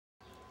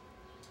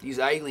These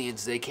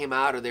aliens, they came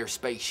out of their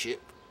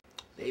spaceship.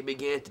 They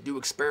began to do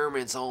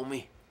experiments on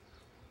me.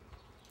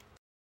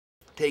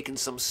 Taking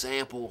some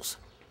samples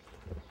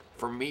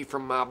from me,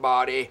 from my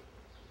body,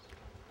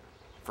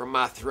 from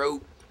my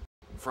throat,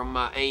 from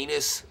my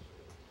anus.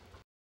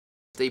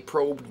 They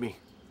probed me.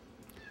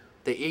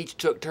 They each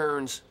took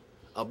turns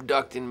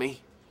abducting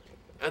me.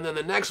 And then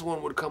the next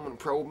one would come and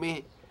probe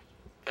me.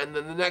 And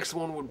then the next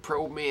one would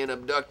probe me and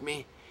abduct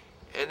me.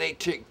 And they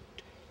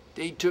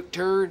took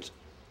turns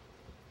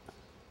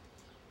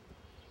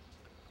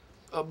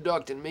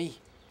abducting me.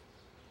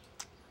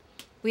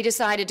 We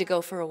decided to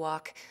go for a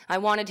walk. I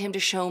wanted him to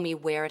show me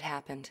where it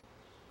happened.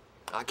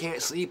 I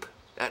can't sleep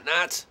at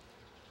nights.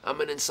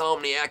 I'm an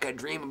insomniac. I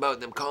dream about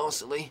them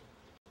constantly.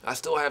 I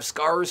still have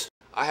scars.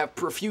 I have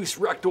profuse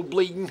rectal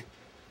bleeding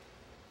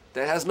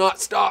that has not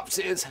stopped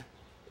since.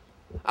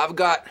 I've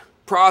got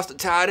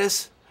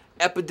prostatitis,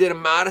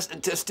 epididymitis,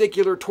 and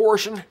testicular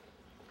torsion,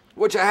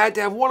 which I had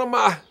to have one of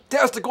my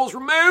testicles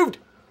removed.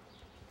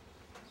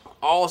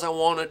 All I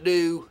want to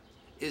do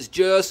is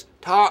just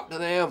talk to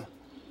them.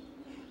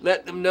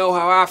 Let them know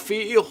how I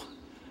feel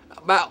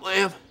about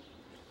them.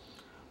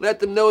 Let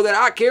them know that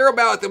I care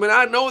about them, and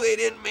I know they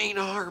didn't mean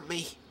to harm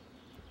me.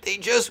 They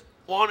just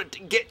wanted to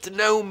get to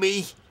know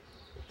me,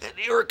 and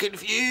they were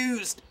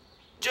confused,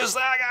 just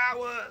like I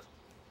was.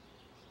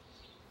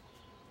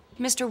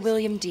 Mr.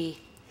 William D.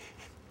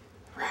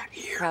 Right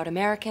here. Proud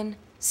American,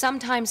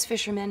 sometimes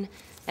fisherman,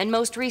 and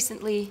most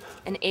recently,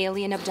 an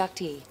alien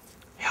abductee.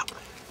 Yep.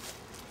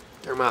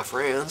 They're my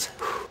friends.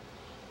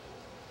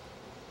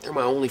 They're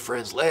my only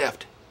friends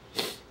left.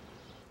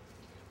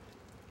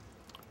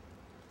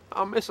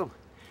 I'll miss them.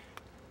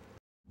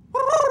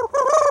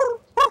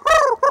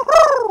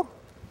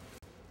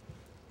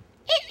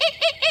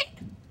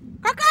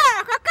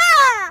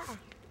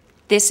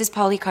 This is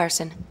Polly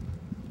Carson.